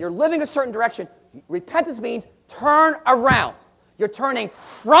you're living. You're living a certain direction. Repentance means turn around. You're turning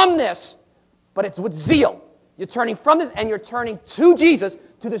from this, but it's with zeal. You're turning from this and you're turning to Jesus,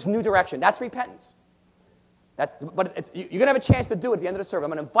 to this new direction. That's repentance. But you're going to have a chance to do it at the end of the service.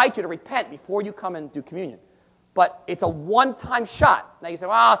 I'm going to invite you to repent before you come and do communion. But it's a one-time shot. Now you say,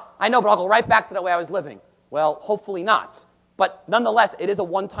 well, I know, but I'll go right back to the way I was living. Well, hopefully not. But nonetheless, it is a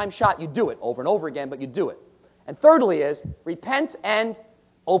one-time shot. You do it over and over again, but you do it. And thirdly is, repent and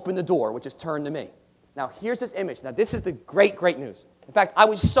open the door, which is turn to me. Now, here's this image. Now, this is the great, great news. In fact, I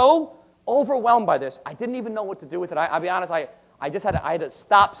was so overwhelmed by this, I didn't even know what to do with it. I'll be honest, I had to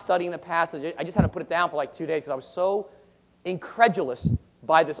stop studying the passage. I just had to put it down for like 2 days because I was so incredulous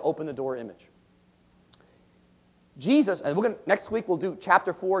by this open the door image. Jesus, and next week we'll do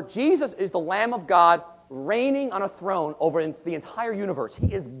chapter 4. Jesus is the Lamb of God reigning on a throne over the entire universe.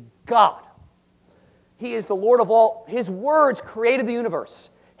 He is God. He is the Lord of all. His words created the universe.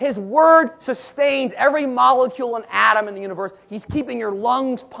 His word sustains every molecule and atom in the universe. He's keeping your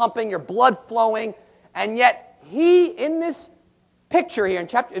lungs pumping, your blood flowing, and yet he, in this picture here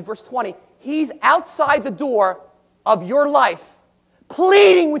in verse 20, he's outside the door of your life,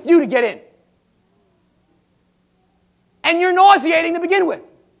 pleading with you to get in. And you're nauseating to begin with.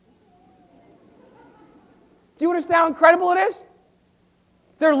 Do you understand how incredible it is?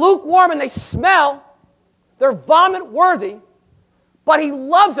 They're lukewarm and they smell. They're vomit-worthy. But he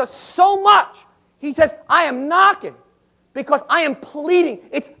loves us so much. He says, I am knocking because I am pleading.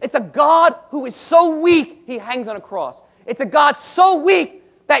 It's a God who is so weak, he hangs on a cross. It's a God so weak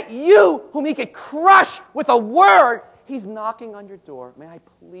that you, whom he could crush with a word, he's knocking on your door. May I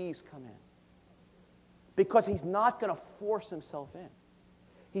please come in? Because he's not going to force himself in.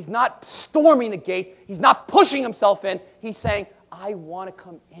 He's not storming the gates. He's not pushing himself in. He's saying, I want to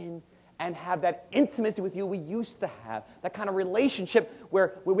come in and have that intimacy with you we used to have. That kind of relationship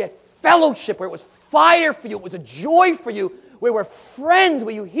where we had fellowship, where it was fire for you, it was a joy for you, where we're friends,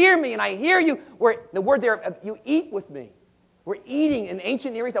 where you hear me and I hear you, where the word there, you eat with me. We're eating. In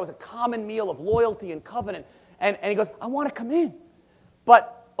ancient Near East, that was a common meal of loyalty and covenant. And he goes, I want to come in.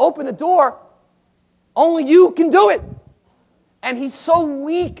 But open the door, only you can do it. And he's so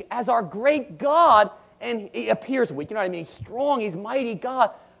weak as our great God, and he appears weak. You know what I mean? He's strong, he's mighty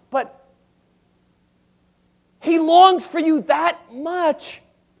God. But he longs for you that much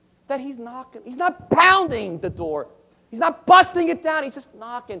that he's knocking. He's not pounding the door. He's not busting it down. He's just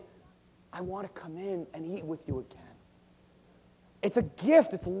knocking. I want to come in and eat with you again. It's a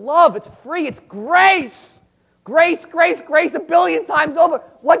gift. It's love. It's free. It's grace. Grace, grace, grace 1,000,000,000 times over.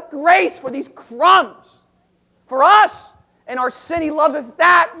 What grace for these crumbs. For us. And our sin, he loves us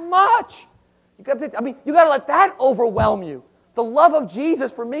that much. You got to let that overwhelm you. The love of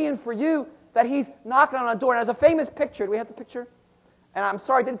Jesus for me and for you, that he's knocking on a door. And there's a famous picture. Do we have the picture? And I'm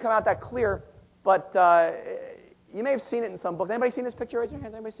sorry it didn't come out that clear, but you may have seen it in some books. Anybody seen this picture? Raise your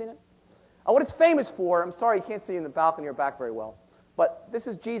hand. Anybody seen it? What it's famous for, I'm sorry you can't see in the balcony or back very well, but this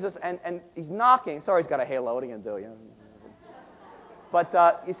is Jesus, and he's knocking. Sorry he's got a halo. What are you going to do? You know?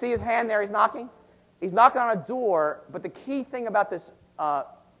 But you see his hand there? He's knocking? He's knocking on a door, but the key thing about this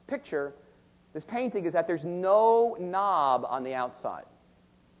picture, this painting, is that there's no knob on the outside.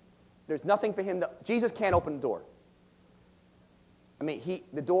 There's nothing for him. Jesus can't open the door. I mean,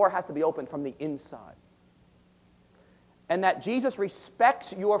 the door has to be opened from the inside. And that Jesus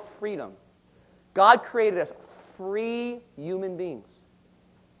respects your freedom. God created us free human beings.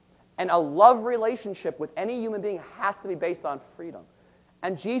 And a love relationship with any human being has to be based on freedom.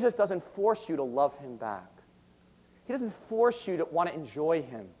 And Jesus doesn't force you to love him back. He doesn't force you to want to enjoy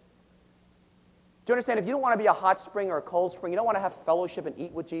him. Do you understand? If you don't want to be a hot spring or a cold spring, you don't want to have fellowship and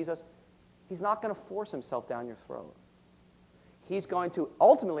eat with Jesus, he's not going to force himself down your throat. He's going to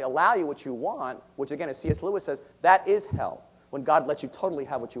ultimately allow you what you want, which again, as C.S. Lewis says, that is hell. When God lets you totally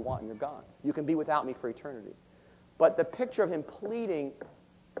have what you want and you're gone. You can be without me for eternity. But the picture of him pleading,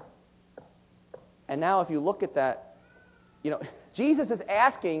 and now if you look at that, Jesus is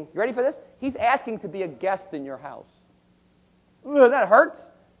asking, you ready for this? He's asking to be a guest in your house. Ugh, that hurts.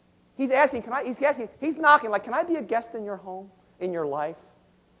 He's asking, he's knocking like, can I be a guest in your home, in your life?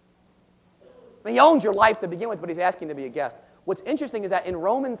 I mean, he owns your life to begin with, but he's asking to be a guest. What's interesting is that in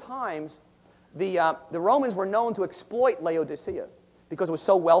Roman times, the Romans were known to exploit Laodicea because it was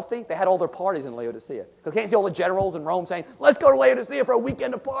so wealthy. They had all their parties in Laodicea. You can't see all the generals in Rome saying, let's go to Laodicea for a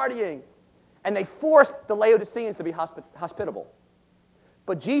weekend of partying. And they forced the Laodiceans to be hospitable.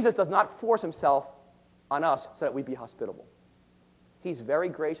 But Jesus does not force himself on us so that we be hospitable. He's very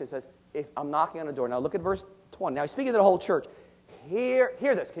gracious. Says, if I'm knocking on the door. Now look at verse 20. Now he's speaking to the whole church. Hear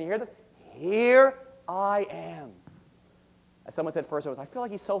this. Can you hear this? Here I am. As someone said first, I feel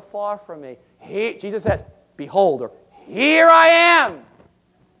like he's so far from me. Jesus says, behold, or here I am.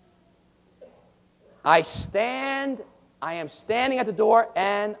 I am standing at the door,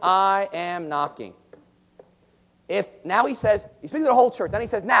 and I am knocking. Now he says, he's speaking to the whole church. Then he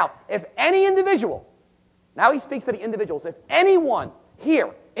says, now, if any individual, now he speaks to the individuals. If anyone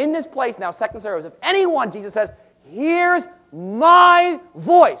here, in this place, now second service, if anyone, Jesus says, hears my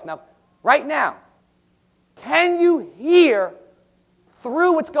voice. Now, right now, can you hear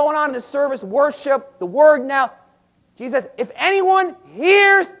through what's going on in the service, worship, the word now? Jesus says, if anyone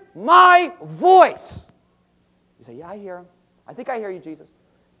hears my voice. You say, yeah, I hear him. I think I hear you, Jesus.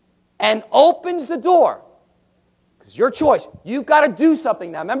 And opens the door. Because it's your choice. You've got to do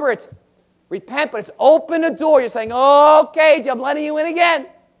something now. Remember, it's repent, but it's open the door. You're saying, okay, I'm letting you in again.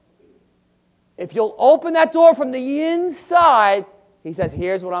 If you'll open that door from the inside, he says,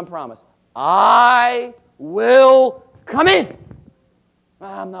 here's what I'm promised. I will come in.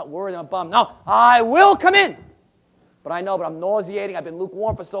 I'm not worried, I'm bummed. No, I will come in. But I'm nauseating. I've been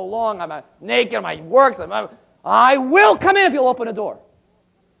lukewarm for so long. I'm naked. My works. I will come in if you'll open the door.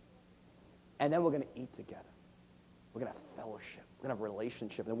 And then we're going to eat together. We're going to have fellowship. We're going to have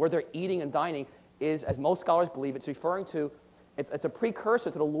relationship. And where they're eating and dining is, as most scholars believe, it's referring to, it's a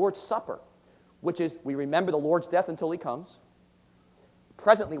precursor to the Lord's Supper, which is we remember the Lord's death until he comes.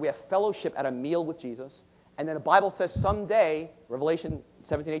 Presently, we have fellowship at a meal with Jesus. And then the Bible says someday, Revelation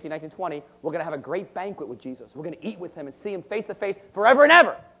 17, 18, 19, 20, we're going to have a great banquet with Jesus. We're going to eat with him and see him face to face forever and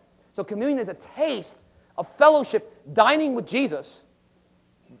ever. So communion is a taste of fellowship, dining with Jesus,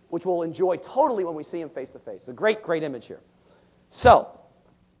 which we'll enjoy totally when we see him face to face. It's a great, great image here. So,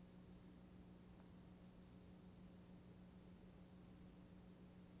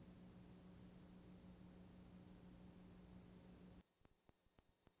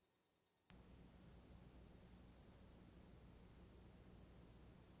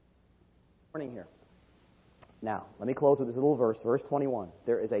 here. Now, let me close with this little verse, verse 21.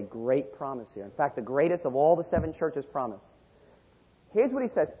 There is a great promise here. In fact, the greatest of all the 7 churches' promise. Here's what he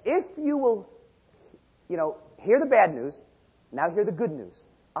says. If you will, hear the bad news, now hear the good news.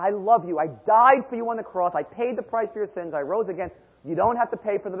 I love you. I died for you on the cross. I paid the price for your sins. I rose again. You don't have to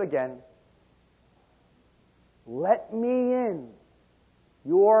pay for them again. Let me in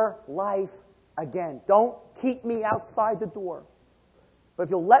your life again. Don't keep me outside the door. But if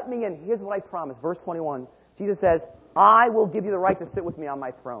you'll let me in, here's what I promise. Verse 21, Jesus says, I will give you the right to sit with me on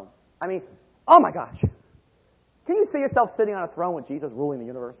my throne. I mean, oh my gosh. Can you see yourself sitting on a throne with Jesus ruling the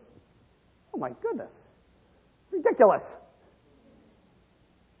universe? Oh my goodness. It's ridiculous.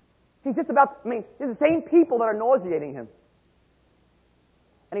 He's just about, it's the same people that are nauseating him.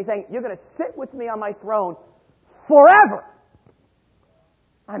 And he's saying, you're going to sit with me on my throne forever.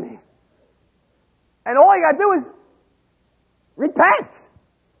 And all you got to do is repent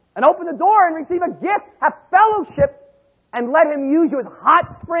and open the door and receive a gift, have fellowship, and let him use you as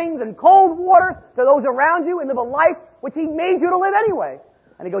hot springs and cold waters to those around you and live a life which he made you to live anyway.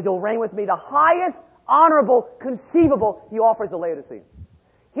 And he goes, you'll reign with me. The highest honorable conceivable he offers the Laodiceans.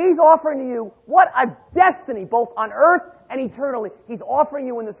 He's offering to you what a destiny, both on earth and eternally, he's offering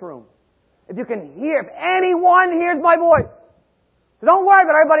you in this room. If you can hear, if anyone hears my voice, so don't worry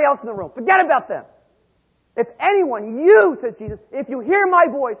about everybody else in the room. Forget about them. If anyone, you, says Jesus, if you hear my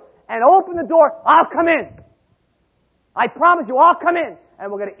voice and open the door, I'll come in. I promise you, I'll come in.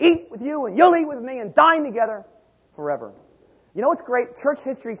 And we're going to eat with you, and you'll eat with me, and dine together forever. You know what's great? Church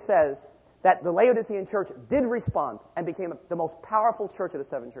history says that the Laodicean church did respond and became the most powerful church of the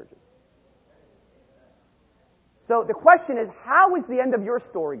 7 churches. So the question is, how is the end of your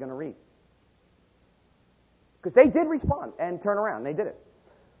story going to read? Because they did respond and turn around. They did it.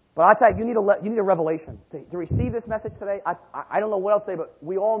 But I tell you, you need a revelation. To receive this message today, I don't know what else to say, but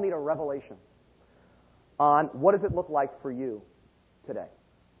we all need a revelation on what does it look like for you today.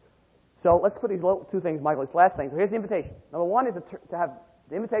 So let's put these two things, Michael, these last things. So here's the invitation. Number one is to have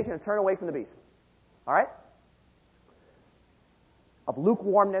the invitation to turn away from the beast. All right? Of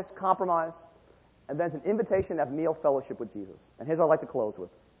lukewarmness, compromise, and then it's an invitation to have meal fellowship with Jesus. And here's what I'd like to close with.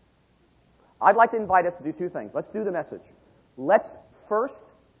 I'd like to invite us to do two things. Let's do the message. Let's first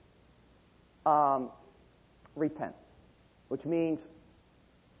repent, which means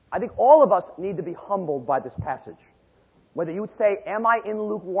I think all of us need to be humbled by this passage. Whether you would say, am I in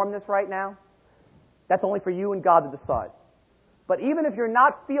lukewarmness right now? That's only for you and God to decide. But even if you're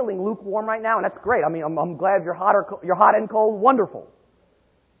not feeling lukewarm right now, and that's great. I mean, I'm glad if you're hot and cold, wonderful.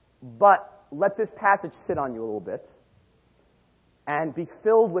 But let this passage sit on you a little bit and be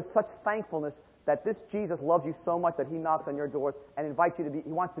filled with such thankfulness that this Jesus loves you so much that he knocks on your doors and invites you to be,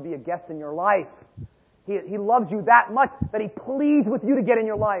 he wants to be a guest in your life. He loves you that much that he pleads with you to get in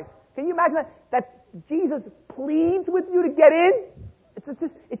your life. Can you imagine that? That Jesus pleads with you to get in?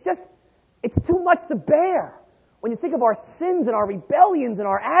 It's too much to bear. When you think of our sins and our rebellions and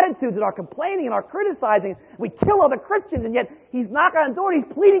our attitudes and our complaining and our criticizing, we kill other Christians, and yet he's knocking on the door and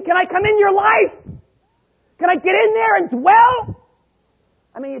he's pleading, can I come in your life? Can I get in there and dwell?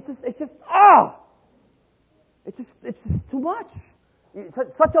 I mean, it's just too much.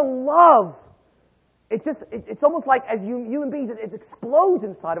 It's such a love. It's almost like as human beings, it explodes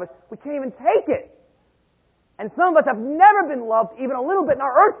inside of us. We can't even take it. And some of us have never been loved even a little bit in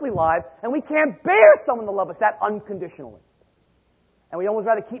our earthly lives, and we can't bear someone to love us that unconditionally. And we almost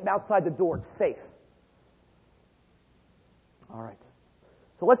rather keep them outside the door. It's safe. All right.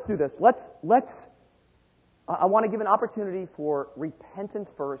 So let's do this. I want to give an opportunity for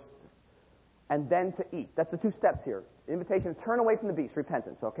repentance first, and then to eat. That's the two steps here. Invitation to turn away from the beast,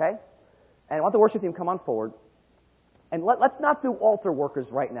 repentance, okay? And I want the worship team to come on forward. And let's not do altar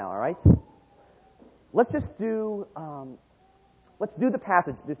workers right now, all right? Let's just do, the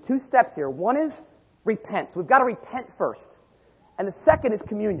passage. There's two steps here. One is repent. So we've got to repent first. And the second is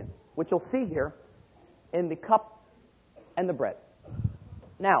communion, which you'll see here in the cup and the bread.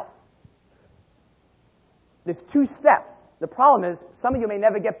 Now, there's two steps. The problem is some of you may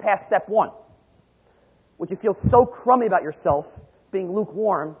never get past step one, which you feel so crummy about yourself, being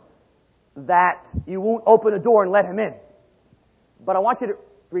lukewarm, that you won't open the door and let him in. But I want you to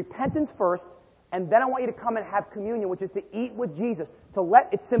repentance first, and then I want you to come and have communion, which is to eat with Jesus.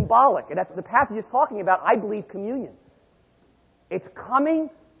 It's symbolic. And that's what the passage is talking about, I believe, communion. It's coming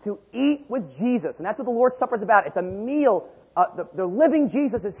to eat with Jesus. And that's what the Lord's Supper is about. It's a meal. The living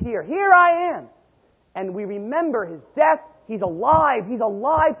Jesus is here. Here I am. And we remember his death. He's alive. He's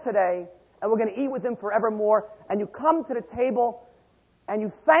alive today. And we're going to eat with him forevermore. And you come to the table and you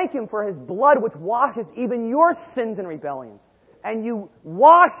thank him for his blood, which washes even your sins and rebellions. And you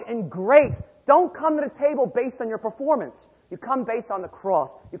wash in grace. Don't come to the table based on your performance. You come based on the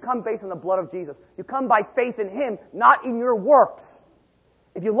cross. You come based on the blood of Jesus. You come by faith in him, not in your works.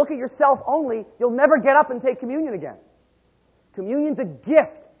 If you look at yourself only, you'll never get up and take communion again. Communion's a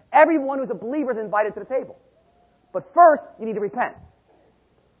gift. Everyone who's a believer is invited to the table. But first, you need to repent.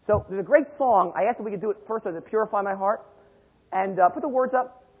 So there's a great song. I asked if we could do it first so to purify my heart. And put the words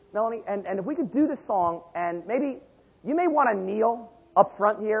up, Melanie. And if we could do this song, and maybe you may want to kneel up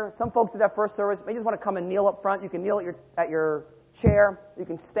front here. Some folks did that first service. They just want to come and kneel up front. You can kneel at your chair. You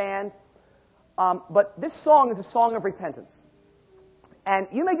can stand. But this song is a song of repentance. And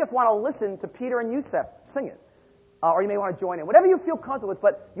you may just want to listen to Peter and Yusef sing it. Or you may want to join in. Whatever you feel comfortable with.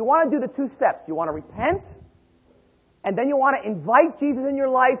 But you want to do the two steps. You want to repent. And then you want to invite Jesus in your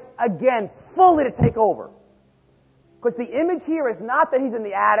life again, fully to take over. Because the image here is not that he's in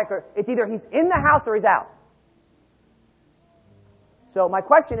the attic. It's either he's in the house or he's out. So my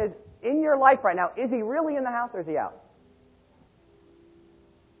question is, in your life right now, is he really in the house or is he out?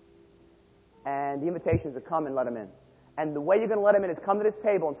 And the invitation is to come and let him in. And the way you're going to let him in is come to this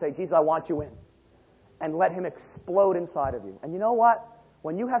table and say, Jesus, I want you in. And let him explode inside of you. And you know what?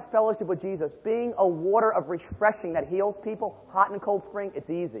 When you have fellowship with Jesus, being a water of refreshing that heals people, hot and cold spring,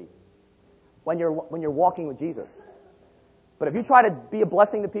 it's easy. When you're walking with Jesus. But if you try to be a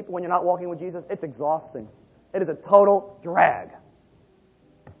blessing to people when you're not walking with Jesus, it's exhausting. It is a total drag.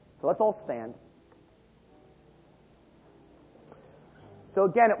 So let's all stand. So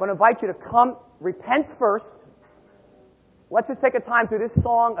again, I want to invite you to come, repent first. Let's just take a time through this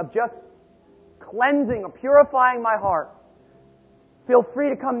song of just cleansing or purifying my heart feel free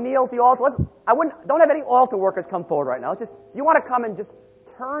to come kneel at the altar. Don't have any altar workers come forward right now. Just, you want to come and just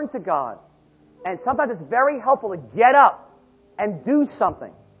turn to God. And sometimes it's very helpful to get up and do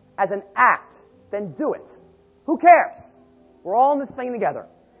something as an act. Then do it. Who cares? We're all in this thing together.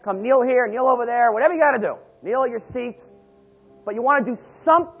 Come kneel here, kneel over there, whatever you got to do. Kneel at your seat. But you want to do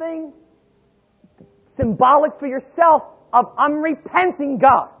something symbolic for yourself of I'm repenting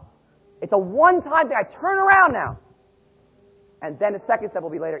God. It's a one-time thing. I turn around now. And then the second step will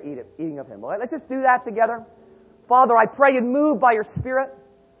be later eating of Him. Well, let's just do that together. Father, I pray you'd move by your Spirit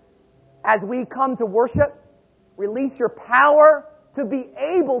as we come to worship. Release your power to be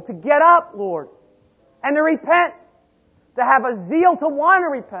able to get up, Lord, and to repent, to have a zeal to want to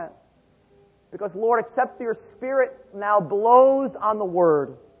repent. Because, Lord, except your Spirit now blows on the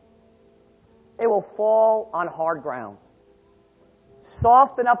Word, it will fall on hard ground.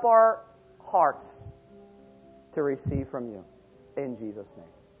 Soften up our hearts to receive from you. In Jesus' name.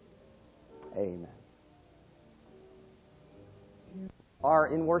 Amen. Are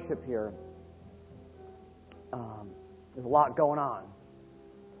in worship here. There's a lot going on.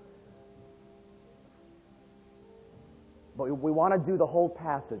 But we want to do the whole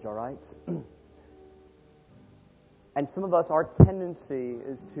passage, all right? And some of us, our tendency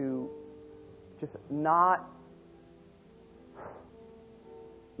is to just we'll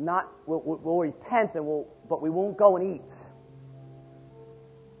repent, but we won't go and eat.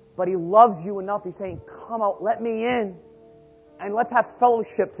 But He loves you enough. He's saying, come out, let me in, and let's have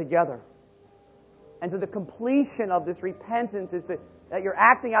fellowship together. And so the completion of this repentance that you're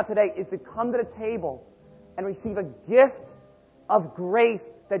acting out today is to come to the table and receive a gift of grace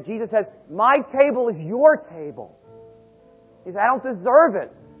that Jesus says, my table is your table. He says, I don't deserve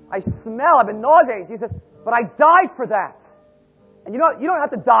it. I smell, I've been nauseated. Jesus says, but I died for that. And you don't have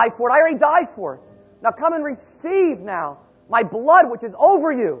to die for it. I already died for it. Now come and receive now my blood, which is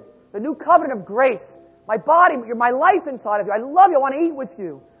over you, the new covenant of grace, my body, my life inside of you. I love you. I want to eat with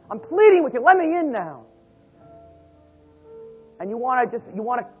you. I'm pleading with you. Let me in now. And I want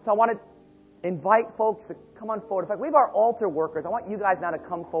to invite folks to come on forward. In fact, we have our altar workers. I want you guys now to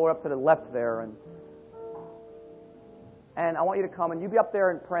come forward up to the left there, and I want you to come and you be up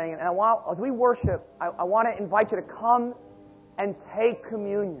there and praying. And as we worship, I want to invite you to come and take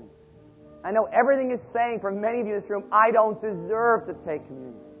communion. I know everything is saying for many of you in this room, I don't deserve to take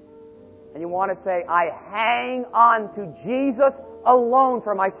communion. And you want to say, I hang on to Jesus alone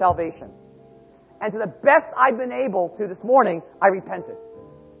for my salvation. And to the best I've been able to this morning, I repented.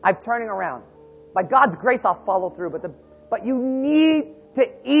 I'm turning around. By God's grace, I'll follow through. But you need to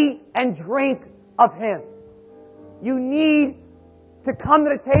eat and drink of Him. You need to come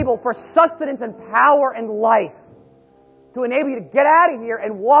to the table for sustenance and power and life to enable you to get out of here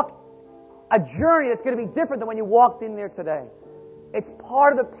and walk a journey that's going to be different than when you walked in there today. It's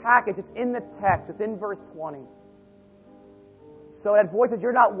part of the package. It's in the text. It's in verse 20. So that voice says,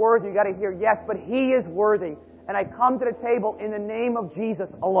 you're not worthy. You got to hear, yes, but He is worthy. And I come to the table in the name of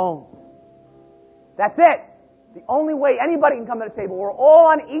Jesus alone. That's it. The only way anybody can come to the table. We're all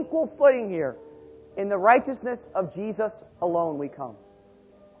on equal footing here. In the righteousness of Jesus alone we come.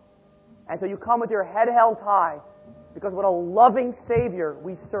 And so you come with your head held high because what a loving Savior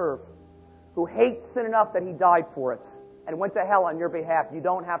we serve, who hates sin enough that He died for it and went to hell on your behalf. You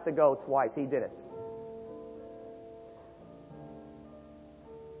don't have to go twice. He did it.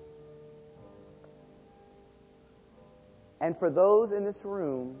 And for those in this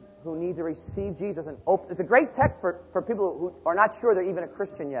room who need to receive Jesus, it's a great text for people who are not sure they're even a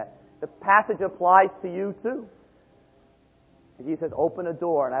Christian yet. The passage applies to you too. Jesus says, open a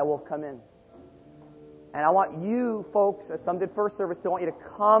door and I will come in. And I want you folks, as some did first service too, I want you to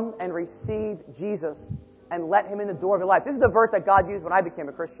come and receive Jesus and let Him in the door of your life. This is the verse that God used when I became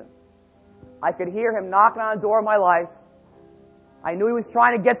a Christian. I could hear Him knocking on the door of my life. I knew He was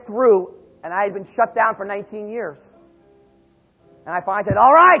trying to get through, and I had been shut down for 19 years. And I finally said,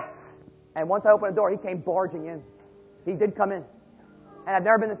 all right. And once I opened the door, He came barging in. He did come in. And I've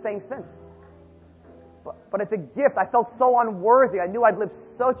never been the same since. But it's a gift. I felt so unworthy. I knew I'd lived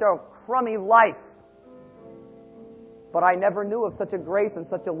such a crummy life. But I never knew of such a grace and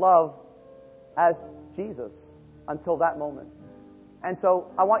such a love as Jesus until that moment. And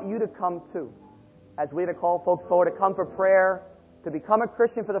so I want you to come too. As we to call folks forward to come for prayer, to become a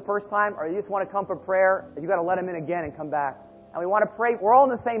Christian for the first time, or you just want to come for prayer, you got to let Him in again and come back. And we want to pray. We're all in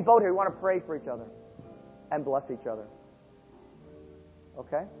the same boat here. We want to pray for each other and bless each other.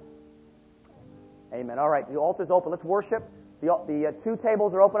 Okay? Amen. All right. The altar's open. Let's worship. The two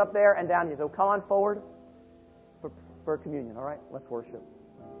tables are open up there and down here. So come on forward for communion. All right? Let's worship.